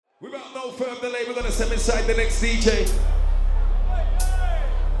Without no further delay, we're gonna step inside the next DJ.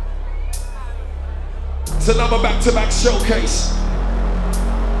 It's another back-to-back showcase.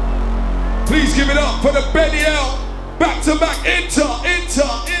 Please give it up for the Benny L. Back-to-back Inter.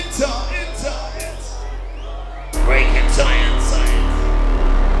 Breakin science.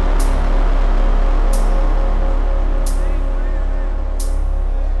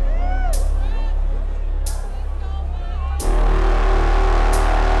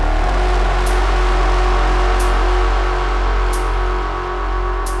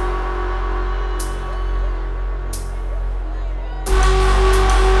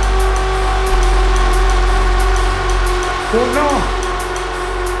 Well, no.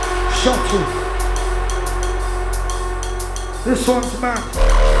 Shuttle. This one's mad.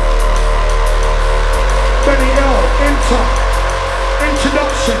 Benny L.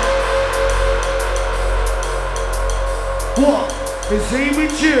 Introduction. What? Is he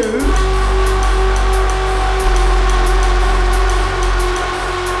with you?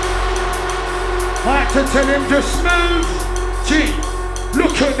 I had to tell him to smooth. Gee,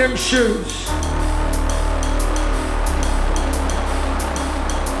 look at them shoes.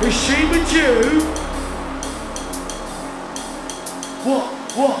 Is she with you? What?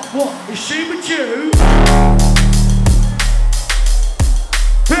 Is she with you?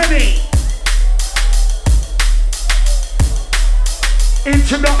 Benny!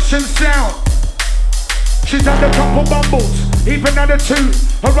 Introduction sound. She's had a couple bumbles, even had a two.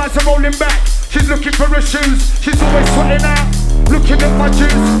 Her eyes are rolling back. She's looking for her shoes. She's always sweating out. Looking at my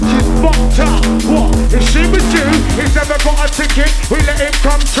juice, she's fucked up. What? If she was you, he's never got a ticket, we let him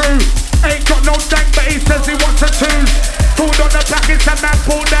come true. Ain't got no dank, but he says he wants a two. Pulled on the back, it's a man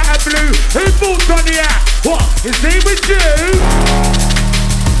pulled out of blue. Who pulled on the app? What? Is he with you?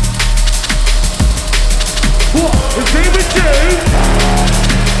 What? Is he with you?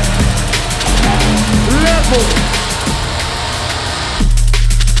 Level.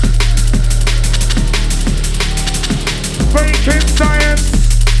 Breakin science.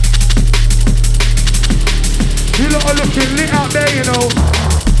 You lot are looking lit out there, you know.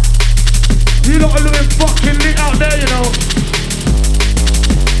 You lot are looking fucking lit out there, you know.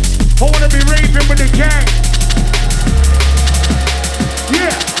 I wanna be raving with the gang.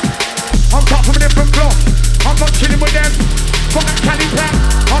 Yeah. I'm cut from a different cloth. I'm not chilling with them. Got that candy pack.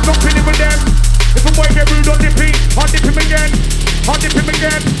 I'm not pinning with them. If a boy get rude on dippy, I'll dip him again. I'll dip him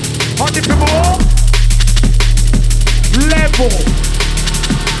again. I'll dip him more. Level.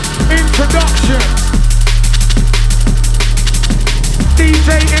 Introduction.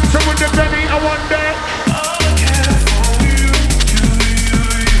 DJ Inter with the Benny, I wonder.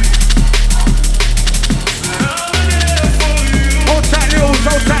 Hold tight Lils,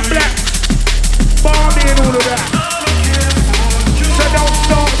 hold tight Black. Barney and all of that. So don't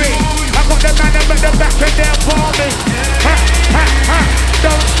stop me. I got the man up at the back and they'll bar me. Ha.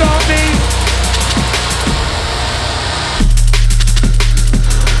 Don't stop me.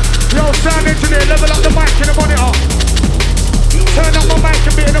 Yo, sound engineer, level up the mic in the monitor. Turn up my mic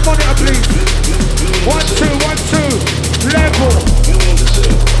and be in the monitor, please. 1, 2, level.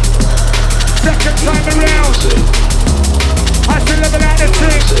 Second time around. I should level out the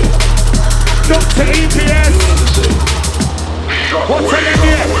thing. Dr. EPS. What's her name?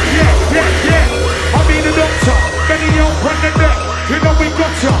 Yeah. I mean the doctor. Benny Young on the deck. You know we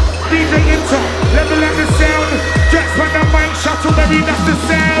got ya. DJ Inter, level out the sound. Dreps on the mic, shuttle berry, that's the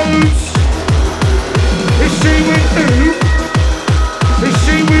sounds. Is she with you? Is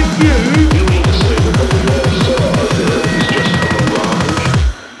she with you?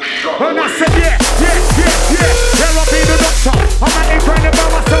 And I said yeah. Here I be the doctor. I'm at it trying to buy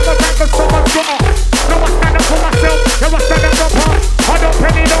myself a back cause someone's got her. No, I stand up for myself, yeah, I stand up for her. I don't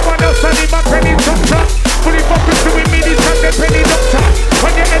penny no one else, I need my penny doctor. Fully focused doing me, these times they're penny doctor.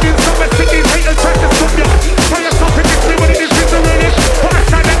 When you're heading somewhere sick, these haters try to stop you. Tell yourself in this what it is, it's a really. But I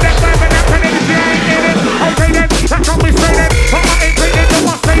stand at that time and that penny is yeah, I ain't in it. Okay then, that can't be saying it. I ain't playing, no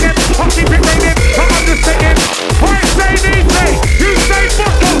one saying it. I'll keep it raining, I'm understating. I say DJ, you say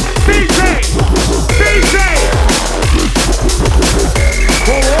fuck off. DJ.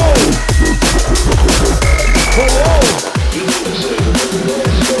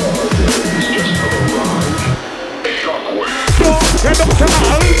 They're not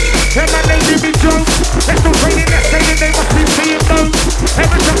tomatoes, they're my lady be drunk. There's no training, they're saying they must be seeing those.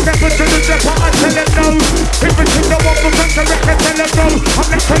 Ever just never to the depot, I tell them no. Everything no one will come to record, tell them no.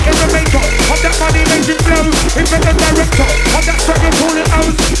 I'm that creator and maker, I'm that money making flow. Even the director, I'm that struggle calling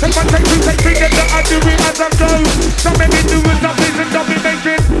O's. If I take fingers that I do it as I go. So many doers, dubbies and dummy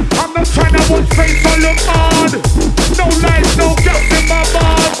making. I'm not trying to watch face, I look hard. No lies, no gaps in my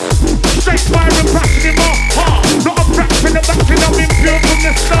bars.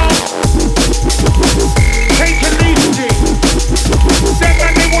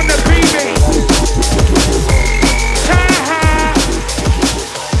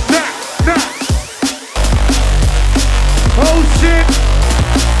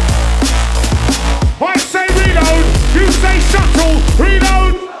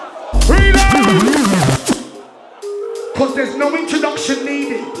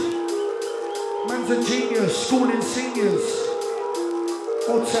 needed. Man's a genius, schooling seniors.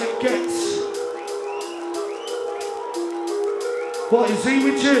 Old tight gets. What, is he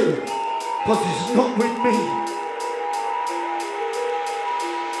with you? Because he's not with me.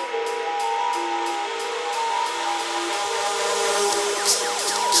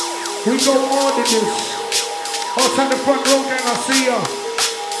 We go hard in this. Outside the front row gang, I see ya.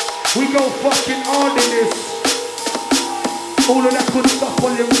 We go fucking hard in this. All of that good stuff,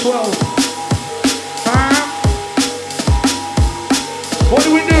 volume 12. What do?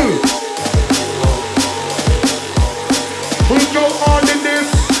 We go hard in this.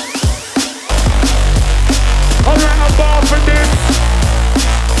 I ran a bar for this.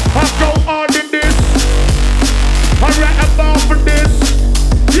 I go hard in this. I ran a bar for this.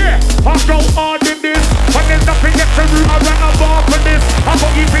 Yeah, I go hard in this. When there's nothing yet to do, I ran a bar for this. I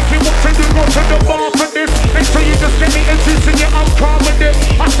got you thinking what to do, go to the bar for this. Make sure you just get me a juice and yeah, I'm calm with it.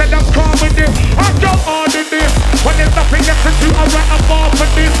 I said I'm calm with it. I go hard in this. When there's nothing yet to do, I ran a bar for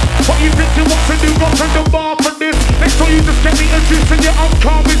this. What you thinking what to do, go to the bar for this. Make sure you just get me a juice and yeah, I'm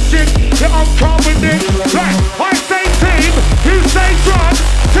calm with shit. Yeah, I'm calm with it. Right, I say team, you say drugs.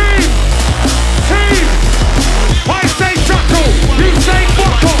 Team, team. I say shuttle, you say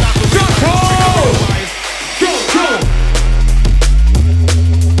buckle. Shuttle. Go.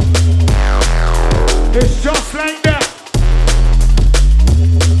 It's just like that.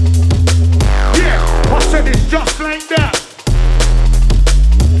 Yeah, I said it's just like that.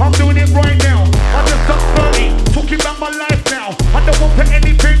 I'm doing it right now. I just got 30, talking about my life now. I don't want for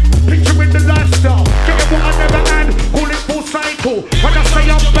anything, picturing the lifestyle. Getting what I never had, call it full cycle. When I say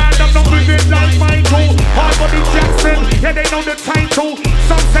I'm bad, I'm not moving like Michael. Hard body Jackson, yeah they know the title.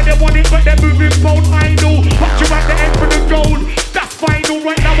 Some say they want it, but they're moving bone idle. Watch you at the end for the gold, that's final.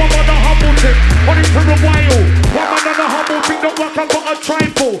 Right now I'm on a humble tip, on it for a while. One man on a humble tip, don't work, I've got a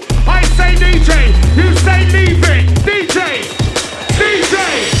trifle. I say DJ, you say leave it. DJ.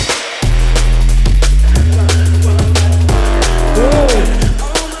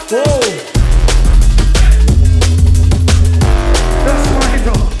 Whoa. That's my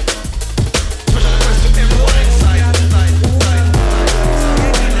dog.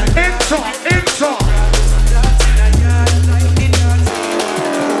 Enter.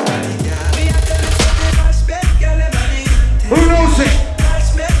 Who knows it?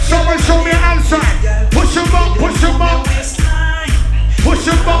 Someone show me an answer. Push him up. Push him up.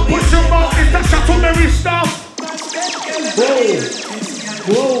 Is that Chateau Mary stuff?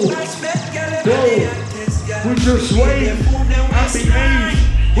 Whoa. We just wave and behave.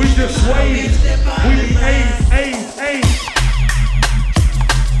 We just wave. We behave.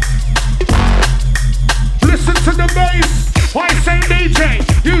 Listen to the bass. I say DJ.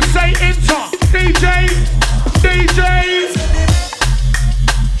 You say enter. DJ.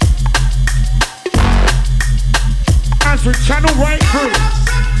 As we channel right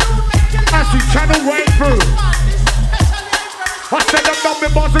through. I said I'm done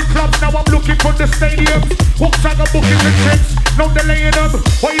with bars and clubs, now I'm looking for the stadiums. Walks out, I'm booking the chicks, no delaying them.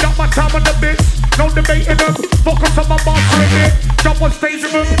 Wait up my time on the bits, no debating them. Focus on my bars for a bit, jump on stage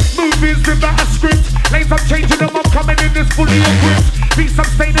with them. Movies without a script, lanes I'm changing them. I'm coming in this fully equipped. Beats I'm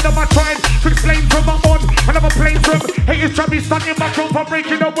staining them, I tried to explain to them I'm on another plane to them. Haters try me stunting my drop, I'm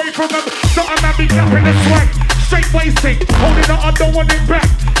breaking away from them. So I'm at me clapping the swag. Straight wasting, holding it, I don't want it back.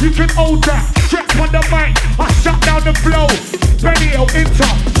 You can hold that, Dreps on the mic, I shut down the flow. Benny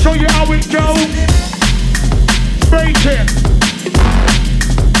enter, show you how it go. Breakin,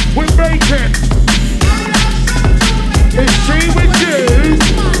 we're breaking. Is she with you?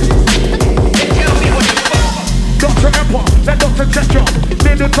 Dr. Emperor, let Dr. check you.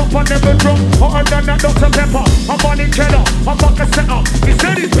 Near the top, I never drop. Hotter than that Dr. Pepper. I'm on in cheddar, I'm back a setup. He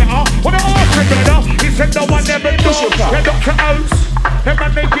said he's better, when I asked him better. He said no, I never do. Yeah, Dr. Oates, him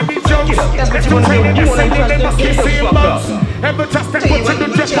man making me jokes. Let's do training, they're saying they must keep seeing bugs. Ever just step foot in the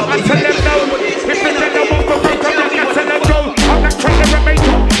dress, I tell them no. If they tell them I'm for broke, I'm like, I tell them go. I'm that trainer and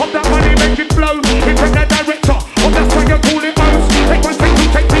maker, of that money making flow. It's the director, of that swagger, call it O's. Take one thing to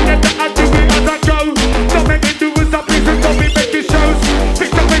take me, and then I do it as I go. Don't make me do as I please, and don't be making shows. Fix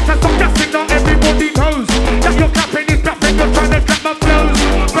the face, that's not gassing, not everybody knows. That you're clapping is clapping, you're trying to clap my flows.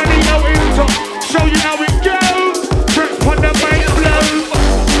 Benny enter, show you how it goes. Dreps on the main flow.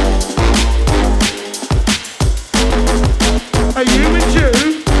 Are you with you?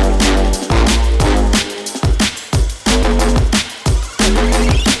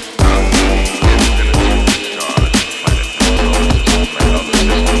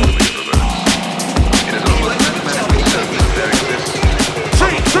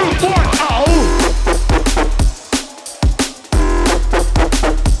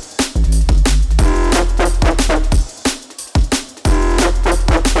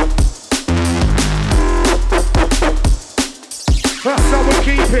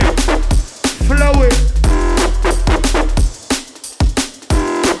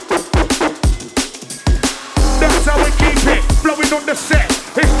 on the set.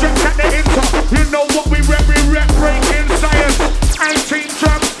 It's Dreps at the inter. You know what we rep breaking science. And team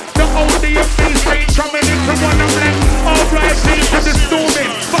drums, the ODMB scene coming into one of them. R.I.P. to the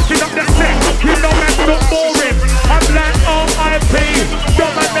storming, fucking up the set. You know that's not boring. I'm like R.I.P.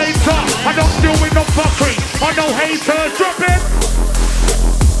 Dominator. I don't deal with no fuckery. I know haters. Drop it.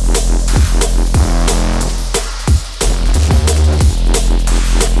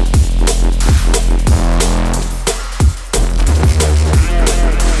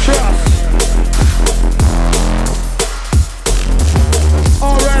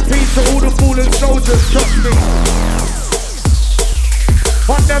 To all the fallen soldiers, trust me.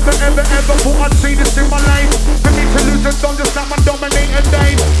 I never ever ever thought I'd see this in my life. For me to lose and don't just like my dominating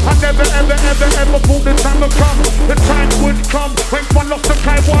day. I never ever ever ever thought the time would come. The time would come when one lost to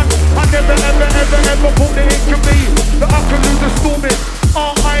play one. I never ever ever ever thought that it could be that I could lose the storming.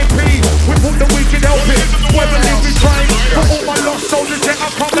 R.I.P. We put the wicked help it. Whether live we trying. For all my lost soldiers, yet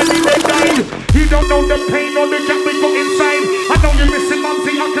I can't believe they died. You don't know the pain or the gap we got inside. I know you're missing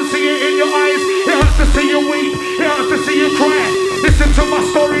mumsy, I can see it in your eyes. It hurts to see you weep, it hurts to see you cry. Listen to my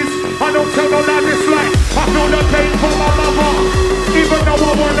stories, I don't tell no lie this life. I feel the pain for my mother, even though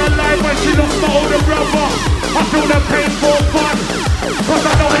I wanna lie when she lost my older brother. I feel the pain for fun, cause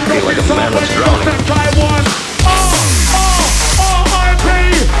I know it goes inside when you lost that guy one. R.I.P.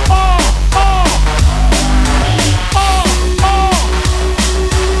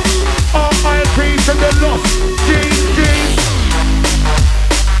 R.I.P. to the lost G's.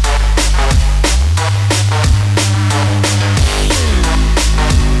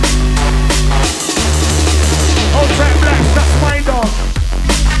 Outside Blacks, that's my dog.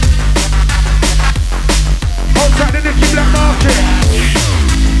 Outside the Nicky Black Market,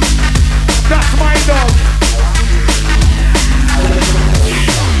 that's my dog.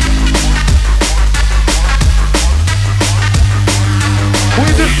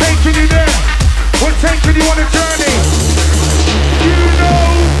 We're just taking you there. We're taking you on a journey. You know.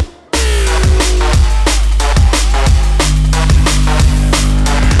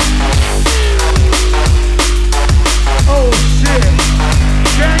 Oh shit.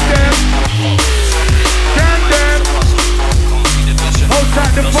 Gang them. Gang them. Hold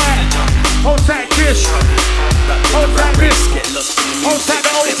tight the fight. Hold tight kiss. Hold tight this. Hold tight the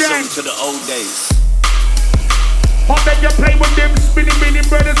old gang. To the old days. I bet you play with them, spinning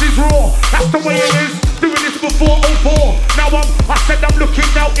brothers is raw. That's the way it is, doing this before 04. Now I said I'm looking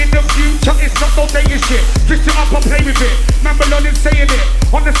out in the future. It's not no dating shit, twist it up and play with it. Man Malone saying it,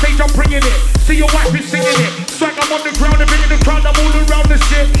 on the stage I'm bringing it. See your wife is singing it, swag I'm on the ground, a bit in the crowd, I'm all around the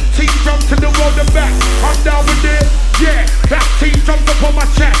shit. Team drums to the road and back, I'm down with it. Yeah, that's team drums upon my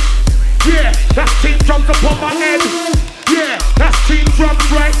chest. Yeah, that's team drums upon my head. Yeah, that's team drums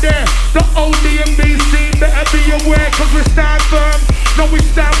right there. The ODMB scene, better be aware, cause we stand firm. No, we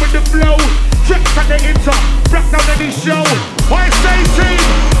stand with the flow. Dreps at the inter, back down any show. I say team,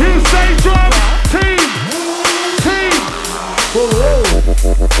 you say drum. Team, team. Whoa.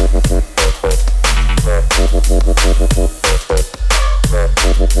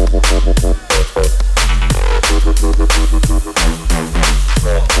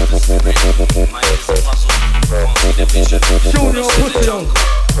 Show your pussy on.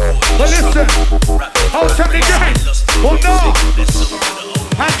 But listen, I'll tell the gang. Oh no.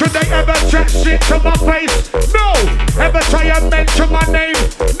 And could they ever chat shit to my face? No. Ever try and mention my name?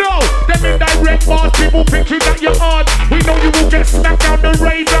 No. Them indirect bars, people thinking that you're hard. We know you will get smacked down the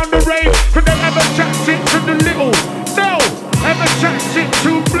raid, Could they ever chat shit to the little? No. Ever chat shit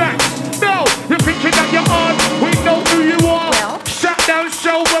to blacks? No. You're thinking that you're hard. We know who you are. Shut down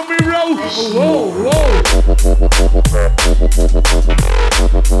show when we roll. Whoa, whoa.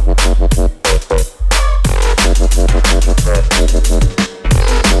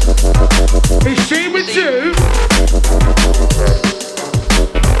 Is she with you?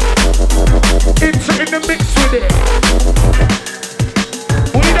 Into in the mix with it.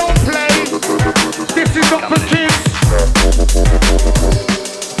 We don't play. This is not for kids.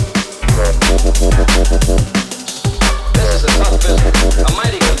 This is a tough business. A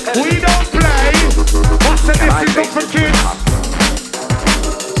mighty competitive. We don't play. I said this is not for kids.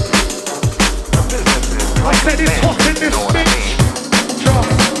 I said it's hot in this bitch.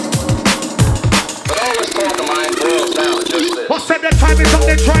 I said the time is up,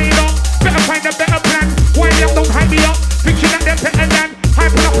 they're trying up. Better find a better plan. Wind up, don't hype me up. Thinking that they're better than.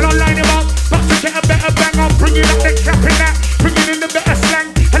 Hyping up and I'll line him up. But to get a better bang, I'm bringing up, they're clapping that. Bringing in the better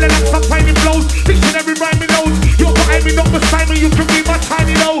slang. Hell of some tiny flows. Dictionary rhyming knows. You're behind me, not beside me. You can be my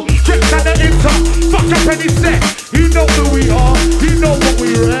tiny low. Dreps at the inter. Fuck up any set. You know who we are. You know what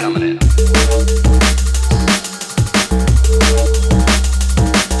we're at.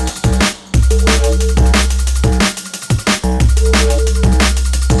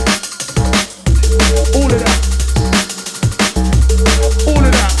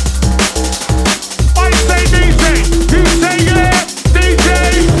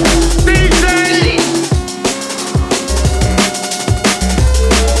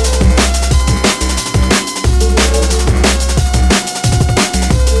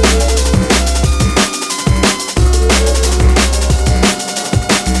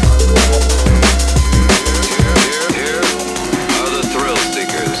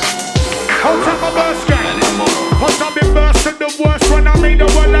 made a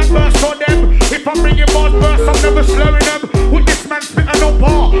world like burst for them. If I'm bringing bars burst, I'm never slurring them. With this man spitting on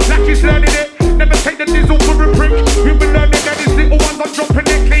bar, like he's learning it. Never take the diesel for a prick. You've been learning that these little ones are dropping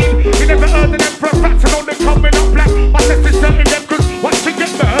it clean. You never heard of them for a fact and all them coming up black. My test is certain them cause once you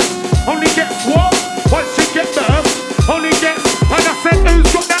get burst, only gets what? Once you get burst, only gets. And I said who's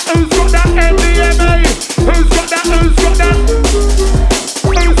got that, MDMA? Who's got that, who's got that?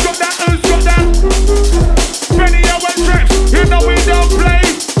 Who's got that, who's got that? Benny and Dreps, you know we don't play.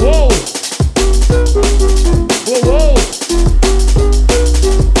 Whoa. Whoa, whoa.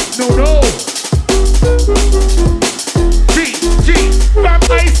 No, no. Fam,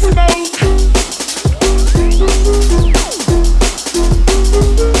 I smoke.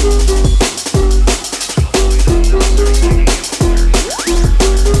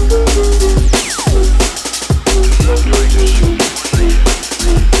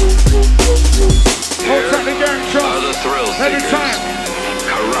 Every time.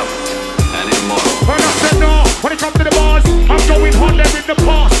 Corrupt and immoral. When I said no, when it comes to the bars, I'm going harder in the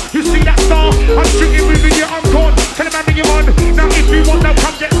past. You see that star? I'm shooting with you, I'm gone. Tell them I think you on. Now if you want, now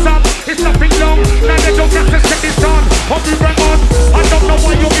come get some. It's nothing long. Now they don't have to set this on. I'll be right on. I don't know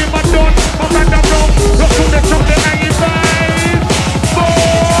why you're in my done. My man, I'm wrong. Look to the chocolate and you 5, 4,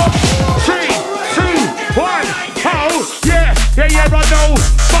 3, 2, 1. How? Yeah, I know.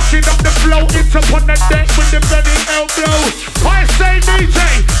 Fucking up the flow, it's up on the deck with the belly elbow. I say DJ,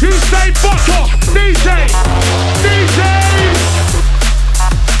 you say fuck off. DJ.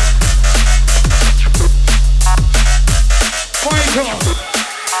 My God.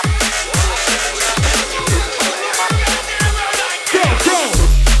 Go.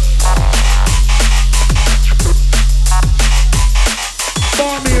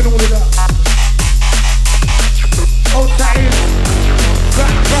 Barmy and all of that. Oh, that is.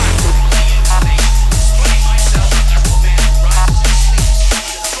 Back.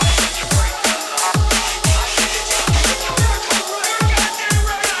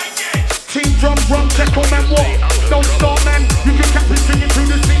 Team drum, check on man, what? Don't start, man. You can catch me singing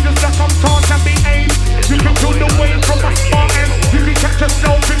through the singers like I'm Tarzan and be aimed. You can feel the weight from my Spartan. You can catch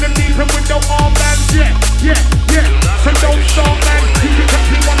yourself in the deep end with no armbands. Yeah. So don't start, man. You can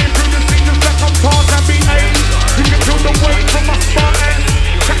catch me running through the singers like I'm Tarzan and be aimed. You can feel the weight from my Spartan.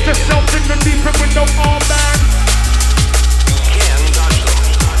 Catch yourself in the deep end with no armbands.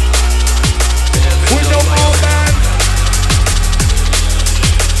 With no armbands.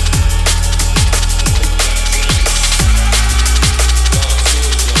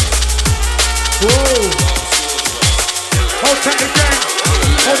 Whoa! Hold tight again.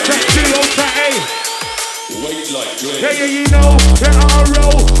 Hold tight G, hold tight A. Wait like Dreps. Yeah, you know, then I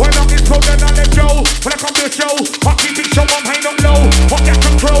roll. When I'm in pro, then I let go. When I come to the show, I keep it show, I'm high, not low. I get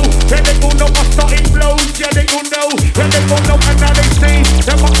control. Yeah, they all know I'm starting blows. Yeah, they all know. Yeah, they all know, and now they see.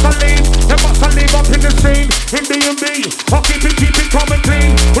 They must leave up in the scene. In B2b, I keep it calm and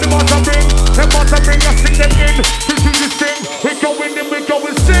clean. When the bars I bring, I sing them in. To do this thing, we go in and we go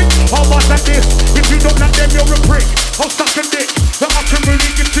and sing. How much like this? If you don't like them, you're a prick. I'll suck a dick, but I can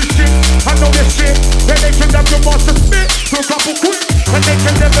really get to shit. I know this shit, then they can have your master spit to a couple quick, and they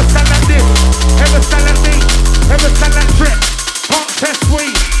can never stand like this, ever stand like me, ever stand like Dreps. Can't test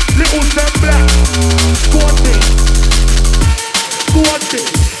we, little turn black. Squad this.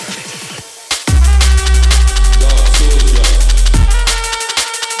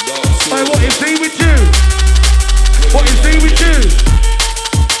 Hey, what is he with you? What is he with you?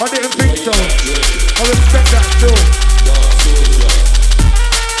 I didn't think so. I respect that still.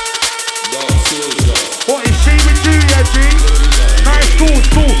 What is she with you, yeah, G? Nice,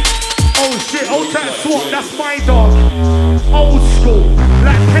 cool. Oh shit, old time swap, that's my dog. Old school,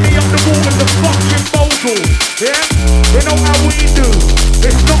 like Penny up the wall and the fucking mogul. Yeah? You know how we do.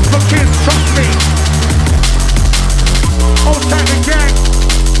 It's not for kids, trust me. Old time the gang.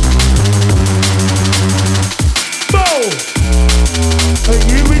 Bo! Are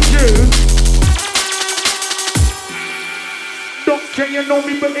you with you? Don't care you know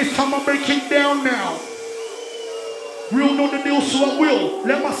me, but it's time I break it down now. Real know the deal, so I will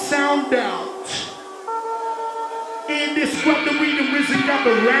let my sound out. In this grab the weed and risen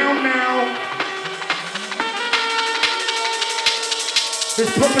gather round now.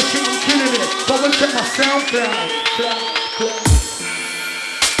 It's proper shit, I'm killing it. Go and check my SoundCloud.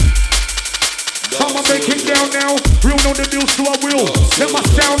 Time I break it down now. Real know the deal, so I will let my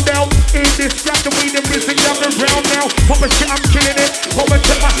sound out. In this grab the weed and risen gather round now. Proper shit, I'm killing it. Go and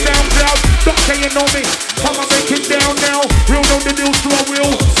check my SoundCloud. Don't say you know me. Time I break it down now. Real know the deal, so I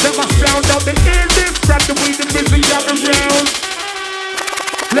will let my sound out. Then in this grab the weed and risen gather round.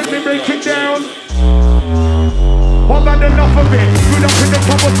 Let me break it down. I've had enough of it. Good up in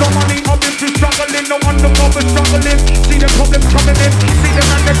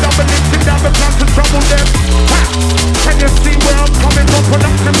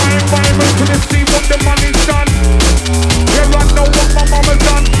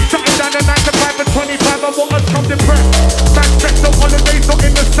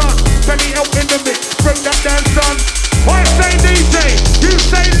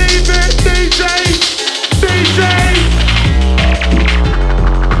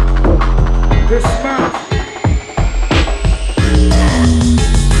This man.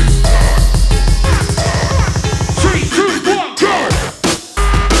 Three, two, one, go!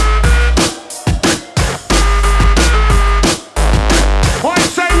 I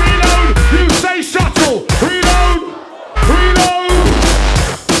say reload, you say shuttle. Reload, reload.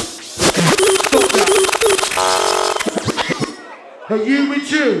 Stop that. Are you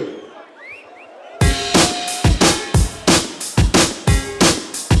with you?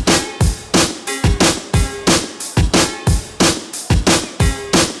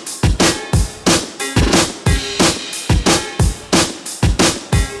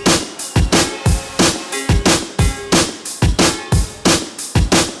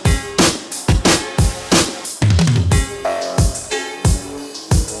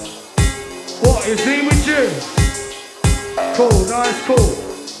 Is he with you? Cool, nice, cool.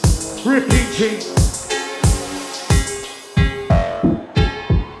 Repeat, G.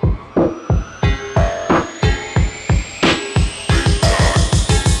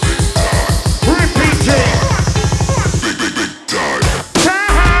 Repeat, G.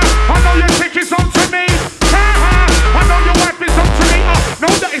 I know your chick is on to me. I know your wife is on to me. I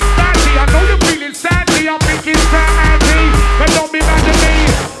know that it's sadly. I know you're feeling sadly. I'm thinking sadly. But don't be mad at me.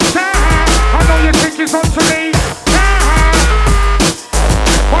 I know your chick is on to me.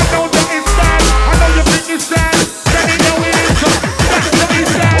 I know that it's sad. I know your think it's sad. Let me know it is. That's what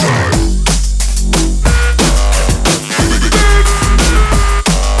it's sad.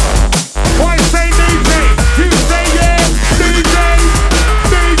 I say DJ. You say yeah. DJ.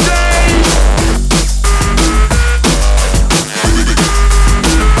 DJ.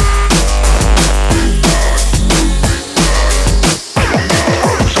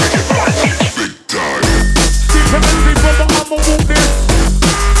 Dependency, brother, I'ma walk this.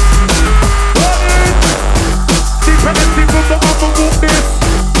 Dependency, brother, I'ma walk this.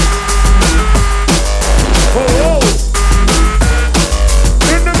 Oh, oh.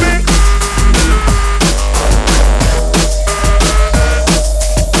 In the mix.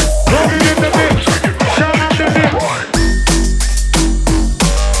 Rolling in the mix. Shout out the mix.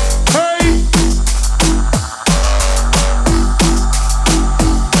 Hey.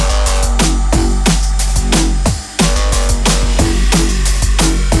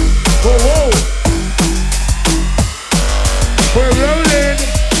 Whoa, whoa. We're rolling.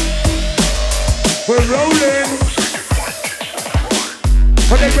 We're rolling.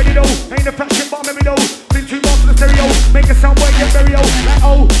 Are they ready though? Ain't a fraction but maybe though. Been too much to the stereo. Make a sound where you stereo. Like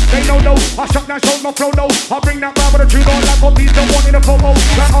oh, they know no. I shut down shows, my flow no. I bring that vibe with a tune on like copies don't want in a photo.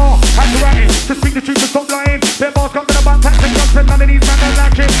 Like oh, had to write it. To speak the truth and stop lying. Their bars got to the back, tax and guns and none of these men don't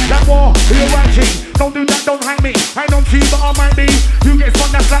like it. Like war, you're watching. Don't do that, don't hang me. I ain't on to you, but I might be. You get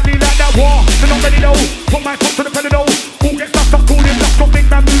spun that's slightly like that war. They're not ready though. Put my foot to the pedal. Who gets stuff, stop calling, stop big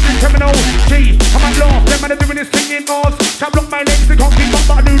man moving criminal. Gee, I might laugh, them man are doing this thing in ours. Can't block my legs, they can't keep up,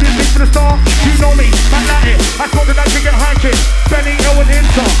 but I do this thing for the start. You know me, man like it. I thought that I could get hiking. Benny, Owen,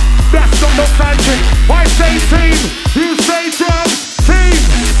 Inter. That's not side trick. I say team, you say drums. Team,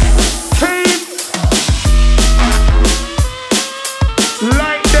 team.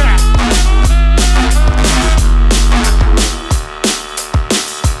 Like that.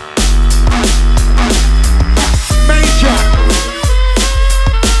 Major.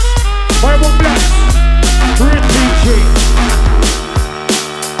 I want blacks. Repeat.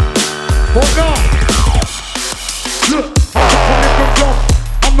 What not? Look,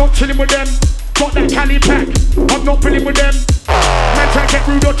 I'm not chilling with them. Got that Cali pack. I'm not feeling with them. Man, try get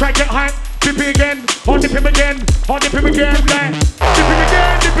rude or try get hype. Dip him again, I'll dip him again, I'll dip him again, like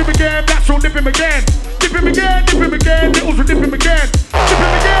dip him again, that's all dip him again. Dip him again, littles will dip him again.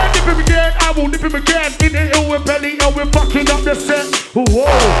 Dip him again, I will dip him again. In the hill with belly, and we're fucking up the set. Whoa,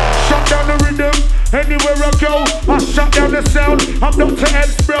 shut down the rhythm, anywhere I go, I shut down the sound. I'm Dr.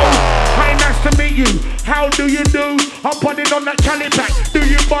 Eds, bro. Hi, nice to meet you. How do you do? I'm putting on that Cali pack. Do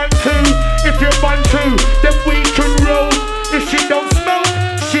you want to? If you want to, then we can roll. If she don't smoke,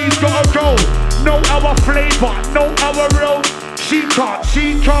 she's gotta go. No our flavor, no our road. She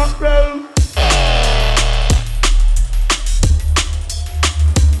can't roll.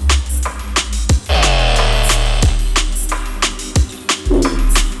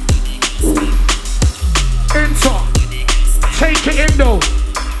 Enter. Take it in though.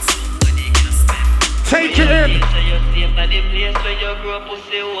 Take it in.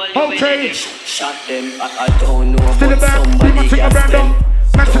 Okay. Shot them, I don't know. To the back, we must take a random.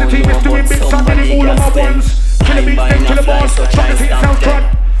 Man to the team is doing bits, I'm getting all of my ones. Kill the beats, then kill the bars. Shot the team sound crud.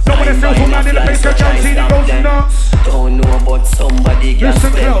 No one is self man in the place, I can't see the goes nuts. Don't know about somebody gas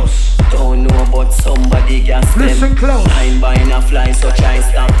Listen them. close. Don't know about somebody gas them. Listen close. 9 by a fly, so try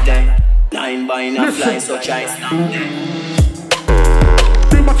stop them. 9 combine and fly, so try stop them.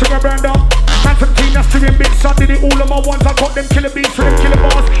 Do much of a brander. Man from Tina steering big son. Did it all of my ones. I got them killer beats for them killer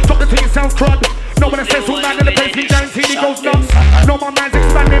bars. Drop the thing, sounds crud. No one says who man in the place, he guaranteed he goes nuts. No, my man's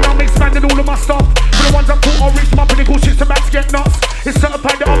expanding, I'm expanding all of my stuff. For the ones I caught, I'll reach my pinnacle, shit's about to get nuts. It's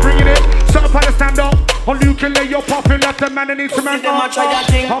certified that I'm bringing it, certified to stand up. On you can lay your pop, you'll have the man that needs to man up.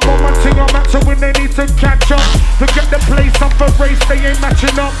 I'm on my thing, I'm matching when they need to catch up. Forget the place, I'm for race, they ain't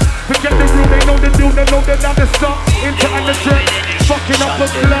matching up. Forget the rule, they know the deal, they know the other stuff. Into and the drip, fucking up the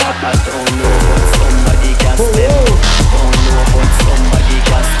club. I don't know what somebody got them. Don't know what somebody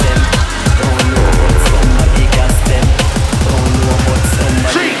got them. Don't know what somebody got them. Don't know what somebody got them.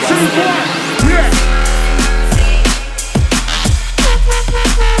 3, 2, 1, yeah.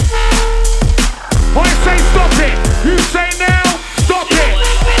 I say stop it. You say now, stop it.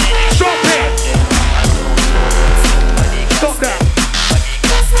 Stop it. Stop that.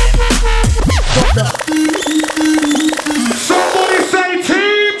 Stop that. Somebody say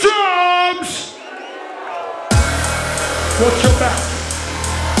Team Drums. Watch your back.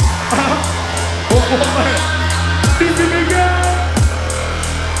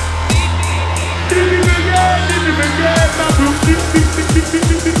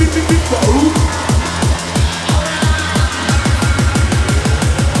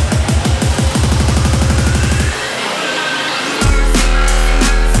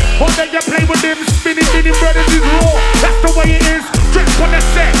 One day you play with them spinning brothers is raw. That's the way it is. Dreps on the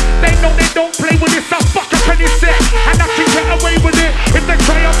set. They know they don't play with this. I fuck up any set. And I can get away with it. If they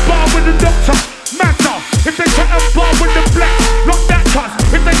try and bar with the doctor, matter. If they try and bar with the black, not that cuss.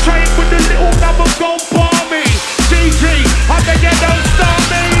 If they try it with the little number, go bar me. GG, I beg you don't start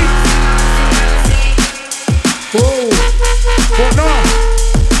me. Whoa. What now?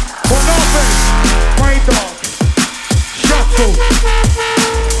 What now, babe? My dog. Shuttle.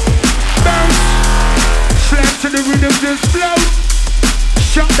 Bounce. Slam to the rhythm, just flow.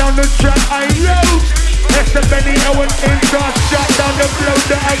 Shut down the track, I load. It's the Benny Owen intro. Shut down the flow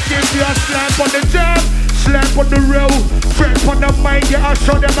that I give you a slam on the jam. Slam on the road, Dreps on the mic, yeah, I'll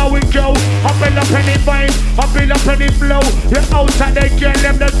show them how we go. I build up any vibe, I build up any flow. Yeah, outside they get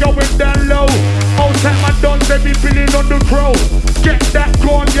them, they're going down low. Outside my dons, they be billing on the crow. Get that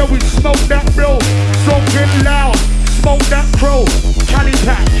gone, yeah, we smoke that blow. Smoking loud, smoke that crow. Cali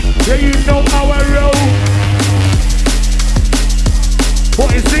pack, yeah, you know how I roll.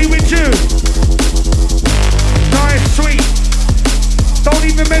 What is he with you? Nice, sweet. Don't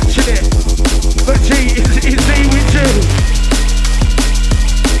even mention it. But gee, is he with you?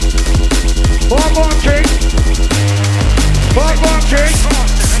 One more king. One more king.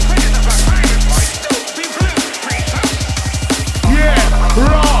 Yeah,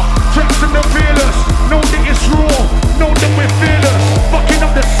 raw. Dreps and the fearless. Know that it's raw. Know that we're fearless. Fucking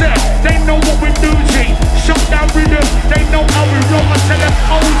up the set. They know what we do, G. Shut down rhythm. They know how we roll. I tell them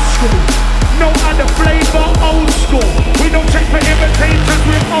old school. No other flavor, old school. We don't check for imitators,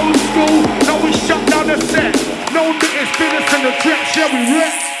 we're old school. No, we shut down the set. No, that it's business and the Dreps, yeah, we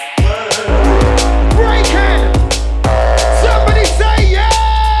rip. Breakin! Somebody say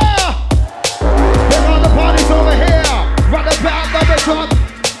yeah! Check out the parties over here. Right about the top.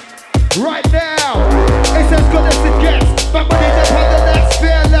 Right now. It's as good as it gets. But when they depend on that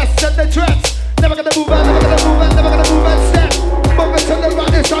fearless and the Dreps. Never gonna move out, never gonna move out, never gonna move out step. Move it to the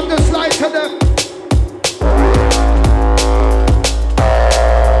right, this time to slide to them.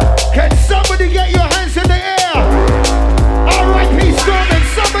 Can somebody get your hands in the air? R.I.P. Storm and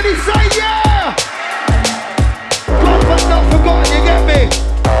somebody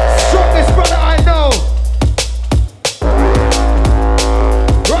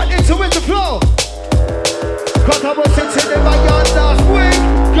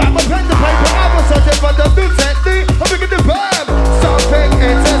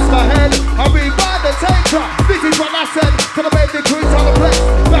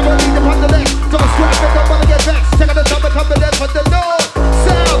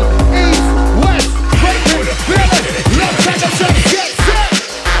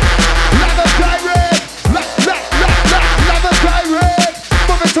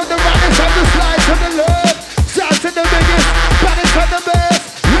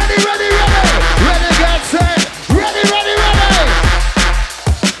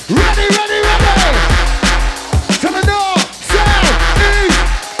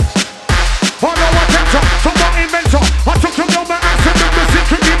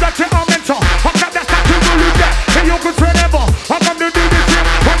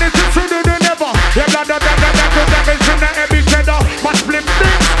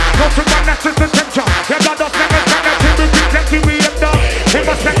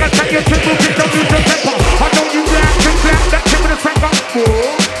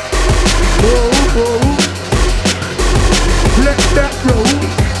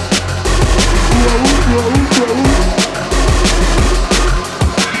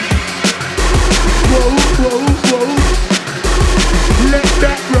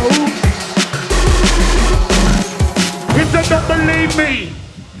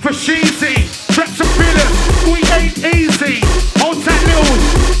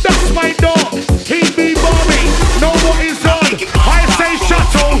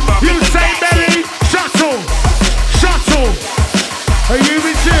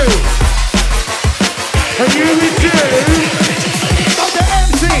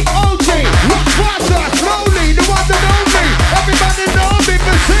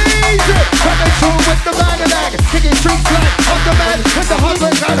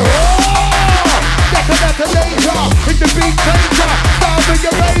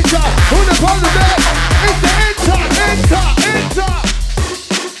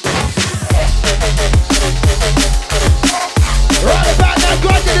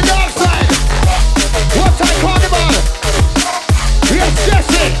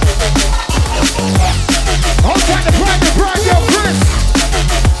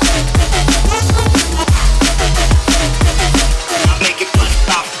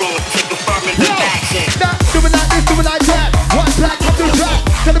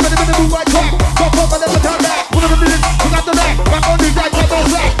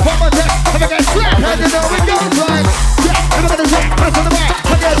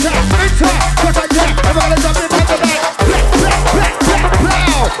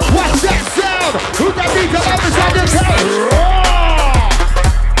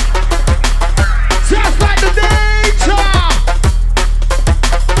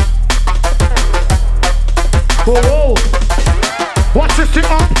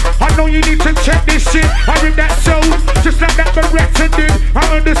I know you need to check this shit. I rip that soul, just like that Beretta did. I'm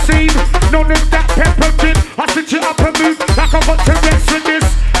on the scene, known as that pepper kid. I switch it up and move like I got to rest with this.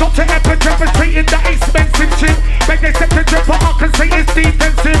 Not to ever demonstrating that expensive shit. Make they step to jump, but I can say it's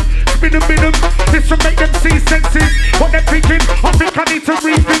defensive. Spin them, this will make them see senses. What they're thinking, I think I need to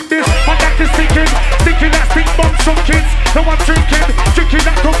rethink this. My neck is thinking that big bomb some kids. No I'm drinking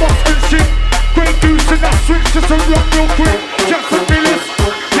like a boss and shit. Great goose and I switch just to run real quick. Just a Willis,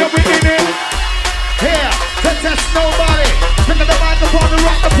 yeah we in it. Here, to test nobody. Pick up the microphone and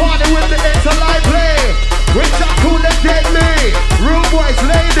rock the party with the interlive play. Which are cool and deadly. Rude boys,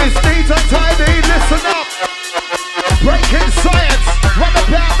 ladies, neat and tidy, listen up. Breaking science, run the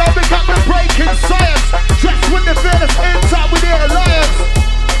pound, now we got the breaking science. Dressed with the fearless inside with the alliance.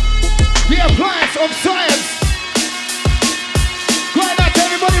 The appliance of science. Going out to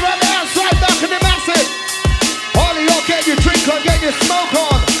everybody right the outside, back in the massive. All of y'all get your drink on, get your smoke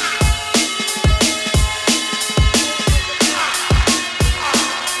on.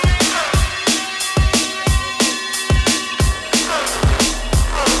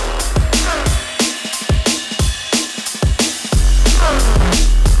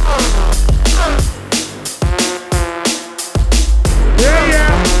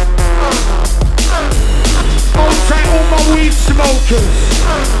 Smokers.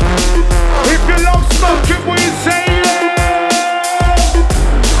 If you love smoking, we say yeah.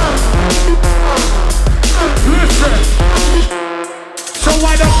 Listen. So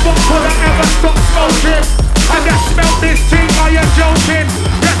why the fuck would I ever stop smoking? I just smell this thing, are you joking?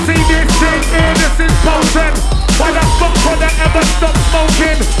 You see this thing here, this is potent. Why the fuck would I ever stop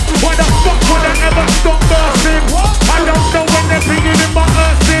smoking? Why the fuck would I ever stop bursting? I don't know when they're bringing in my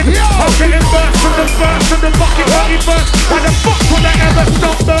earthing. I'm getting burst from the first to the fucking 31st. Why the fuck would I ever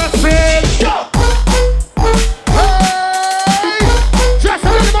stop bursting? Hey! Just a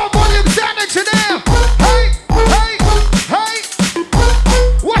little more volume damage in there! Hey!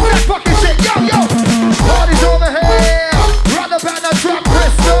 What's that fucking shit? Yo! Party's over here! Run about the drum,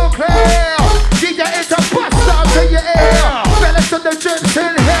 crystal clear! DJ into bust out to your ear! Fellas to the Dreps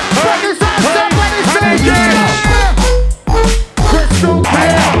in here! What is that? Somebody say yeah! Crystal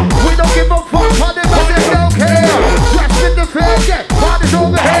clear! We don't give a fuck, honey, but they don't care! Dress with the fair, yeah! Party's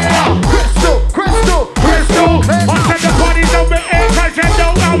over here! Crystal clear! I said the party's over here, cause you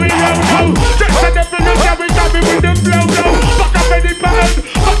know how we roll. Just said the village, yeah, we got me with the flow, no. Fuck up any pattern,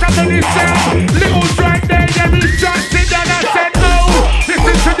 fuck up any sound. Little right there, yeah, we just sit down and said, oh.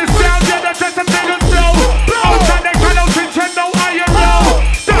 Listen to the sound, yeah, that's just a thing of flow. Outside the canal, since you know how you roll.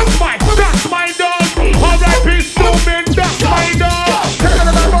 That's my dog. Alright, be storming, that's my dog. Kill him in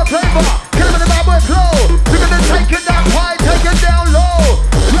the bad boy flavor, kill him in the bad boy flow. You're gonna take it down high, take it down low.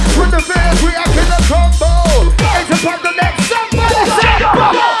 Let's with the fears, we are killer combo. It's upon the next, somebody say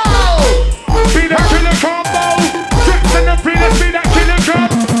bubble. Be the killer combo. Dreps and the freelance, be that killer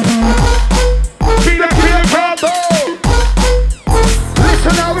combo. Be the killer combo.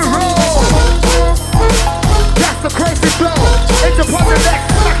 Listen how we roll. That's the crazy flow. It's upon the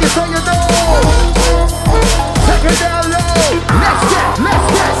next, smack it so you know. Take it down low. Let's get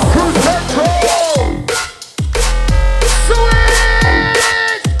cruise control.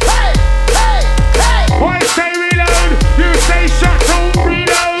 Switch. Hey. I say reload, you say shuttle,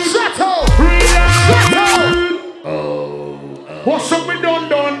 reload. Shuttle. What's up with done?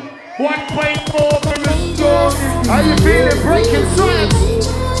 1.4 million dollars. How you feeling? Breaking science.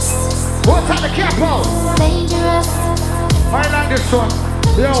 What's at the capo? I like this one.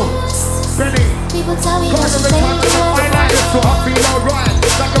 Yo, Benny. People tell me Cause of the time I like this I one. feel alright.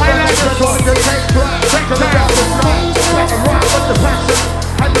 Like a I like man this that's one. on the take flight. Take the out the night. Let it ride with the passion.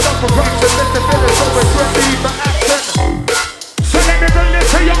 Hand it up for fraction. Let the feelings always ready for action. So let me bring this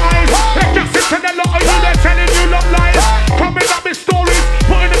to your eyes. Let's just sit to the lot of you that telling you lot lies. Coming up with stories,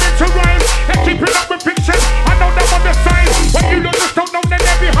 putting them into rhymes. And keeping up with pictures. I know them on the side. When you look just don't know that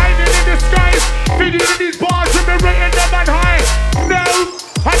they're behind it in disguise. Feeding in these bars and be rating them on high. No,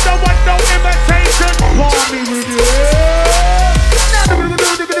 I don't want no imitation. Bar me with you.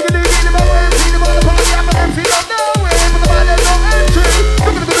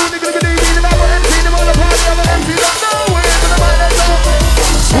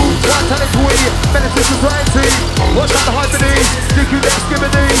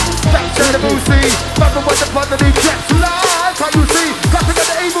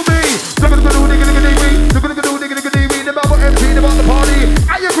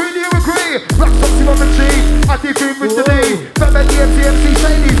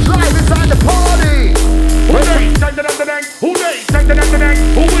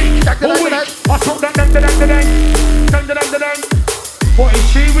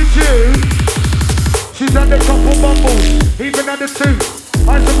 with you. She's had a couple bumbles, even had a two.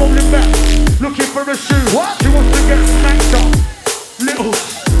 Eyes are rolling back, looking for a shoe. What? She wants to get smacked up. Little,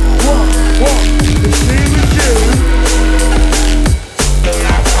 what? It's me with you.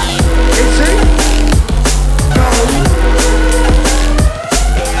 Is she? No.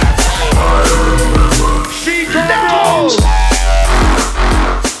 She got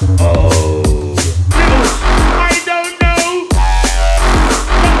No!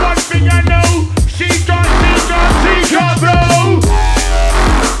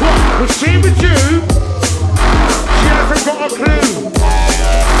 Was she with you? She hasn't got a clue.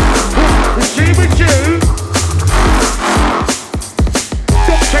 Was she with you?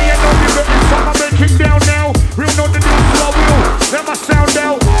 Don't say you know me, but this time I'm breaking down now. Real know the news, so I will. Let my sound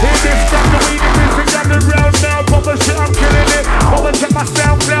out. Hear this from the weed and this and gather round now. Bubble shit, I'm killing it. Bubble check my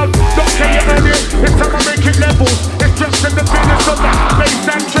sound loud. Don't say you heard it. This time I'm making levels. It's just in the business of that bass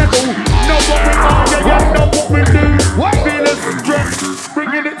and treble. Know what we are, yeah, you know what we do. Feelers, Dreps,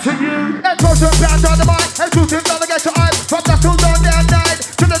 bringing it to you. Let's go to a pound on the mic. Let's shoot him down to get your eyes. From the two down, down, nine.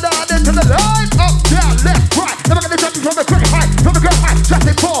 To the down, into the line. Up, down, left, right. Never gonna jump from the great height. From the great height. Just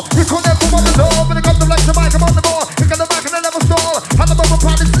it for. You call them from on the door. When it comes to like the mic, I'm on the ball. Pick up the mic and I never stall. Hand the bubble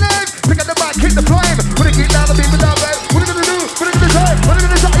part its name. Pick up the mic, keep the flame. When it keep down the beat without red. What are you gonna do? What are you gonna say? What are you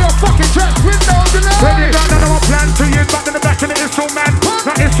gonna say? Your fucking track with no delay. Ready down, I know I plan to use back in the back of the instrument.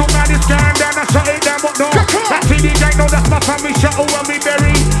 That instrument is going down, I shut it down, but no. That CD gang, no, that's my family shuttle and we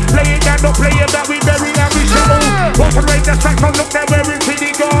bury. Lay it down, don't play it that we bury and we shuttle. Watch and rate the tracks, look, they're wearing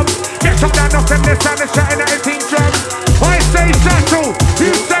CD gums. Get shut down, off them, this sound is shouting at 18 drums. I say shuttle,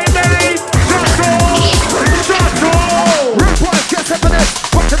 you say Mary, shuttle, shuttle. Root boys, get set for this.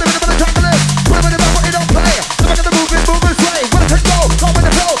 Watch the rhythm of the track of this. Put them in the back, but you don't play. Never gonna move it, move it, sway. Wanna take go, go with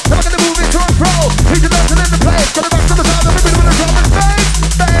the flow. Never gonna move it to and fro. He's an answer in the place. Got it back to the sound of the rhythm of the drum and bass.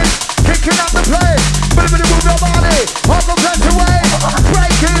 Bass, kicking out the place. But if you move your body, all the plans away.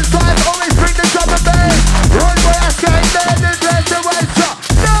 Breaking inside, always bring the drum and bass. Run boy, I skate, then it's less the way.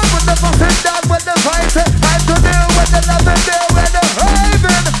 Down with the bossing, down with the fighter. Time to deal with the loving, deal with the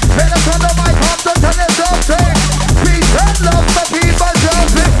haven. Let us on the mic, come to tell us something. Peace and love for people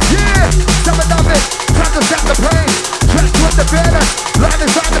jumping. Yeah, some of it. Time to set the pace. Track with the feeling. Line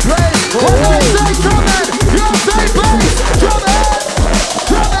inside the place. What do you say, drumming? You say bass. Drumming.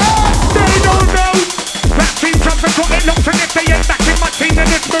 Drumming. They don't know. That team jumps and got it locked, and if they ain't back in my team, then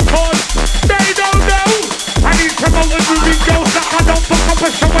it's move on. They don't know. I need promoters moving goals like I don't fuck up a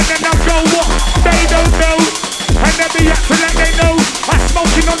show and then I'll go what? They don't know. And then be acting like they know. I'm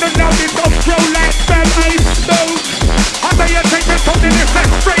smoking on the loudest of throw like bell ice smoke. I may have taken something that's that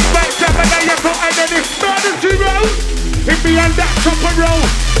straight back down, but now you're not, and then it's murder zero. If me and that chopper roll,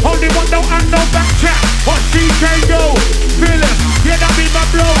 only one no and no back chat, or she can go. Fearless, yeah that be my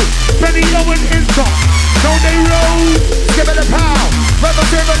blow. Benny Owen intro, so they roll. Give it a pound, rebel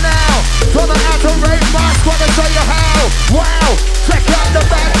zero now. From the outer rave mask, wanna show you how. Wow, check out the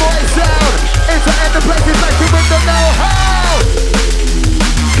bad boy sound. Into the places like you with the know-how.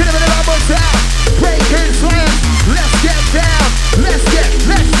 Get it with the bad boy sound. Breaking slams, let's get down. Let's get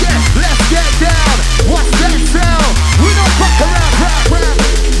down. What's that sound? We don't fuck around, rap.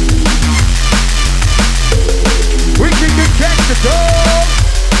 We can get the dog.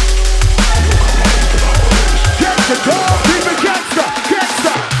 Get the dog, keep it gangsta.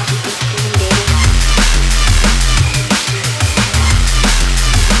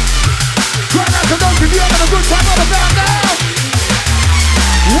 Right out to those of you having a good time on the ground now.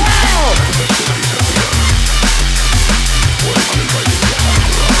 Wow!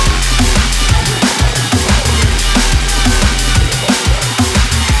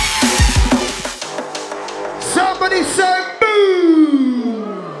 Somebody say boo!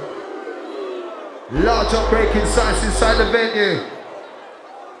 Large up breaking sites inside the venue.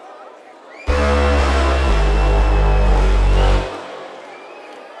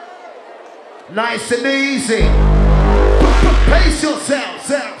 Nice and easy. Pace yourself,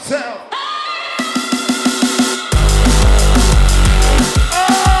 self.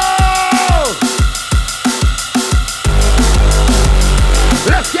 Oh!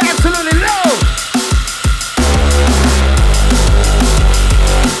 Let's get absolutely low.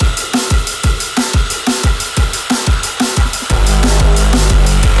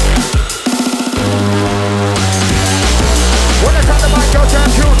 When I turn the mic, go down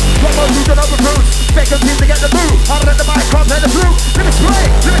tune. Promos, you don't overprove. Fake team to get the move. Harder than the mic, can't play the flute. Let me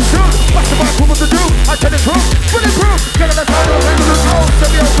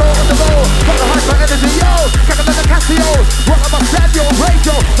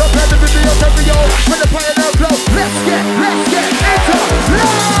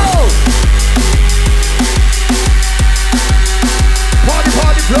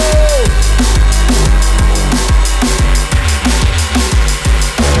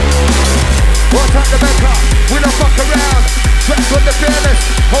fearless,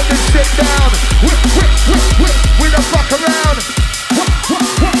 hold this shit down. Whip, whip, whip, whip, we don't fuck around.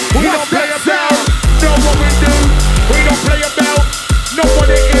 We don't play about, know what we do. We don't play about, know what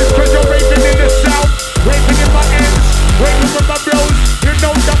it is. Cause you're raving in the south, raving in my ends, raving with my bros. You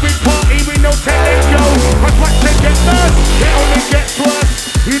know that we party, we know take it go. As much they get first, it only gets worse.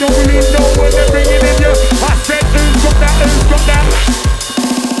 You don't really know when they're bringing in you. I said who's got that, who's got that.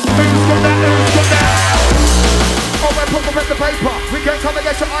 Who's got that, who's got that. Oh, we're putting up the paper. We can come and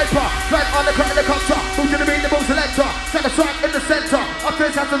get your iPad. Flag on the cut in the copter. Who's gonna be the ball selector? Set the strike in the center. Up to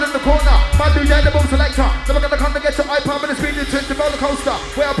his hands in the corner. My dude, the ball selector. Then we're gonna come and get your iPad. With the speed into the roller coaster.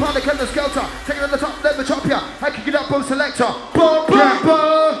 We're a panic and the skelter. Taking on the top, then the chop ya. I can get up, ball selector. Boom, boom,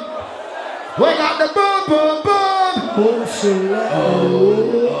 boom. We got the boom, boom, boom. Ball selector.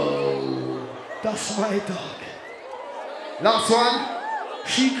 Oh. That's my dog. Last one.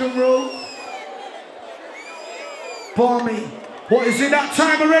 She can roll. Barmy. What is it that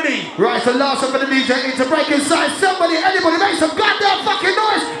time already? Right, so last one for the DJ into Breakin side. Somebody, anybody make some goddamn fucking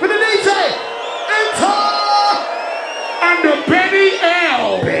noise for the DJ. Into And the Benny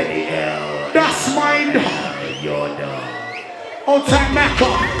L. Benny L. That's mine. Your dog. Old time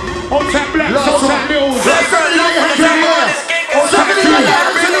Macca. Old time Blacks. Last Old time one. Mills. Somebody lay your hands in the air. Somebody lay your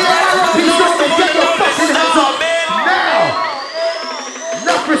hands in the air. Get your fucking hands up. Now.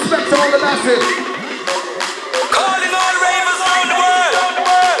 Enough respect to all the masses. Calling all ravers around the world.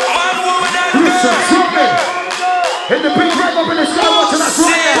 Man, woman, and Listen, girl. something. In the big red up in the sky, watching us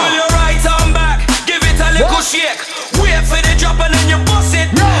right Pull now. your right arm back, give it a little What? shake. Wait for the drop and then you bust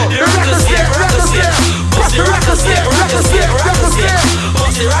it. Yo, You the rock the record stick, stick, rock the stick. Bust the rock the stick, rock the stick, rock the stick.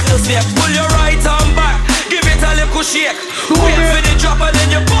 Bust the rock the stick. Pull your right arm back, give it a little shake. Wait for the drop and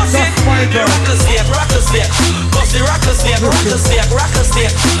then you bust it. You rock the stick, rock the stick. Bust the rock the stick, rock the stick, rock the stick.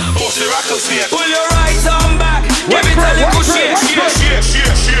 Bust the rock the stick. Pull your right arm back, give it a little shake. Bust the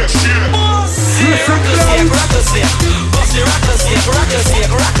rock the stick, rock the stick. Bust the rock the stick, rock the stick,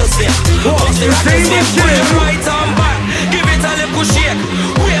 rock the stick. Bust the rock the stick. Pull your right arm back, give it a little shake.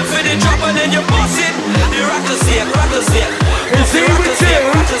 Wait for the drop and then you bust it. You rock the stick, rock the stick. Bust the rock the stick,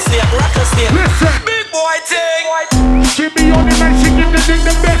 rock the stick, rock the stick. Listen. Big boy thing. She be on it and she give the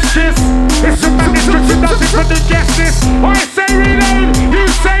bestest. It's a man, it's good, she does it for the guests. I say reload, you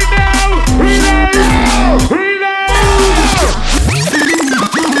say no. Reload, reload.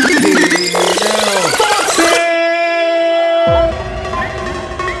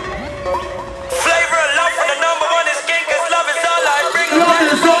 Flavor of love for the number one is king, 'cause love is all I bring. Love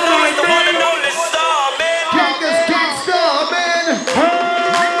is all I The one and only star, man. Gangsters, gangster, man.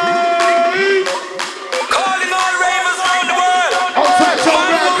 Hey. Calling all ravers around the world. Outside, so Man,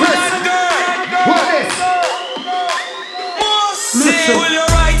 bad, woman, Chris. and girl. What is? Pussy. Pull your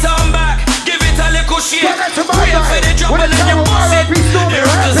right arm back, give it a little shake. Get that to my Wait side. for the drop When and the then you tower bust it. R.I.P. Stormy You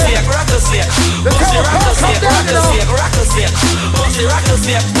rock the rapping. stick, rock the stick. The Bust the tower rock the come stick, down, rock the you know. stick, rock the stick. Bust the rock the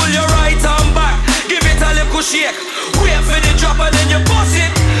stick. Pull your right arm back, give it a little shake. Wait for the drop and then you bust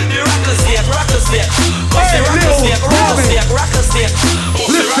it. You rock the stick, rock the stick. Bust the rock the stick, rock the stick, rock the stick.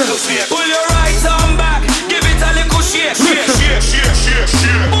 Bust the rock the stick. Pull your right arm back, give it a little shake. Shake, shake, shake, shake,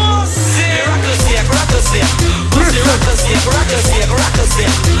 shake. Bust it. Rock the stick, rock the stick. Bust the rock the stick, rock the stick, rock the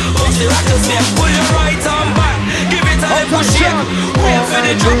stick. Bust the rock the stick. Pull your right arm back, give it a little shake. Wait for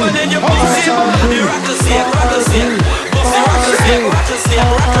the drop and then you bust it. You rock the stick, rock the stick. Bust the rock the stick, rock the stick,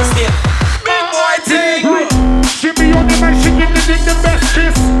 rock the stick. Big boy thing. She be on it and she give the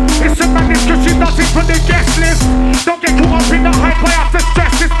bestest. It's a man, it's 'cause she does it for the guest list. Don't get caught up in the hype, I have to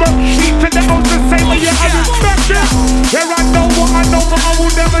stress this. But each to their own, the same way, yeah, I respect it. Here I know, but I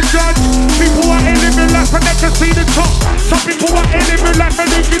will never judge. People are in living life and they can see the top. Some people are in living life and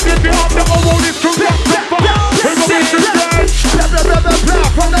they can give it up. The whole world is corrupt. We're going to judge. Blah, blah, blah, blah, blah.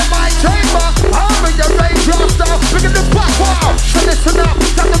 From the mind chamber, I'm in the range roster. Look at the back wall. So listen up,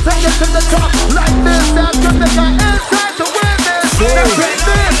 time to take it to the top. Like this, that's good. They got inside to win this. Let's break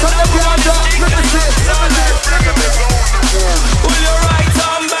this from the ground up. Look at this, look at this, look at this. Pull your right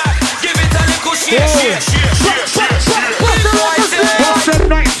arm back, give it a little shake, shake, shake, shake, shake, shake. Big boy thing. What's the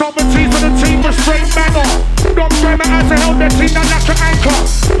night summer tea for the team with straight manner? Don't blame it as a hell, their team that natural anchor.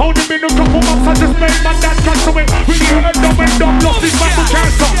 Only been a couple months, I just made my dad cancel it. Really hurt and dumb and dumb, lost his man for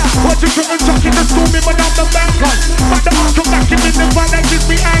cancer. What you couldn't chuck it to school me, but I'm the banker. But the uncle back him in the van that gives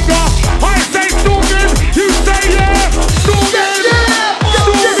me anger. I say Stormin, you say yeah, Stormin,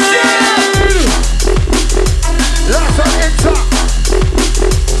 Stormin. Last one in top.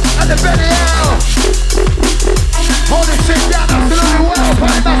 And the Benny L. Hold this shit down absolutely well.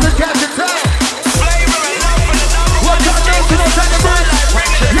 Find out the captain town. Flavor and love for the number one What's is up, king, 'cause Nelson? love is all I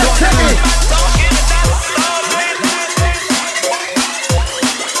bring. Yes, tell me. Talking and that's all, man.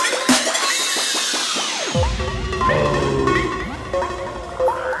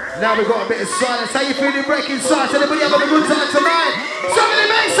 Now we got a bit of silence. How you feeling, Breakin silence? Anybody having a good time tonight? Somebody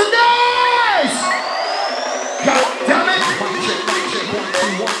make some noise! God damn it! Mic check, 1,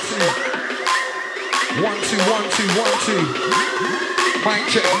 2, 1, 2. 1, 2, 1, 2, 1, 2. Mic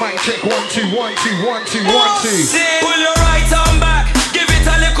check, 1, 2, 1, 2, 1, 2, 1, 2. Pull your right arm back, give it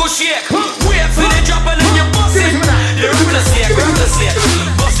a little shake. Wait for the drop and then you bust it. The rocker snake,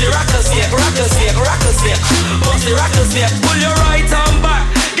 bust the rocker snake, bust the rocker snake. Pull your right arm back,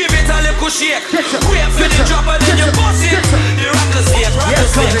 give it a little shake. Wait for the drop and then you bust it. The rocker snake,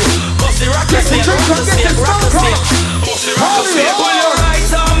 bust the rocker snake, bust the rocker snake. Pull your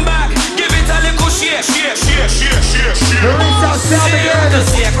right arm back, give it a little shake. Rocker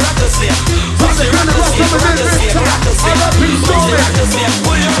snake, bust the rocker snake.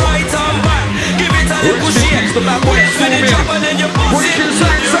 Pull your right arm back, give it a little shake. Wait for the drop and then you bust it.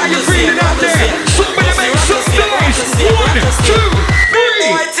 How you feeling out there? Somebody make some noise. 1, 2,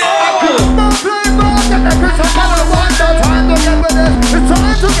 3. It's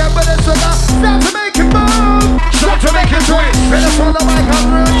time to get with this, so now start to make it move. Start to make it twist. Better for the mic and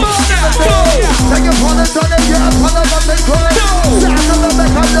room. Take it for the sun and yeah, for the button coin. Start to the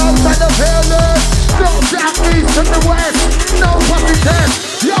back and down side the failure. No south, east and the west. No fucking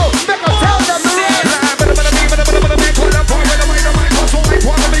test. Yo, make a tell them the rest.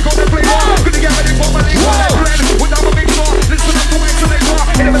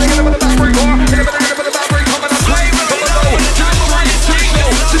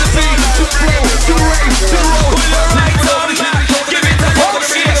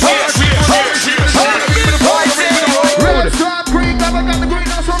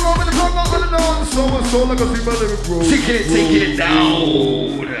 Take it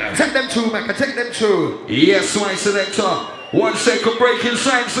down. Take them two, Mecca, take them two. Yes, my selector. 1 second Breakin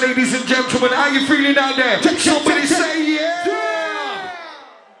science, ladies and gentlemen. How you feeling out there? Somebody say yeah.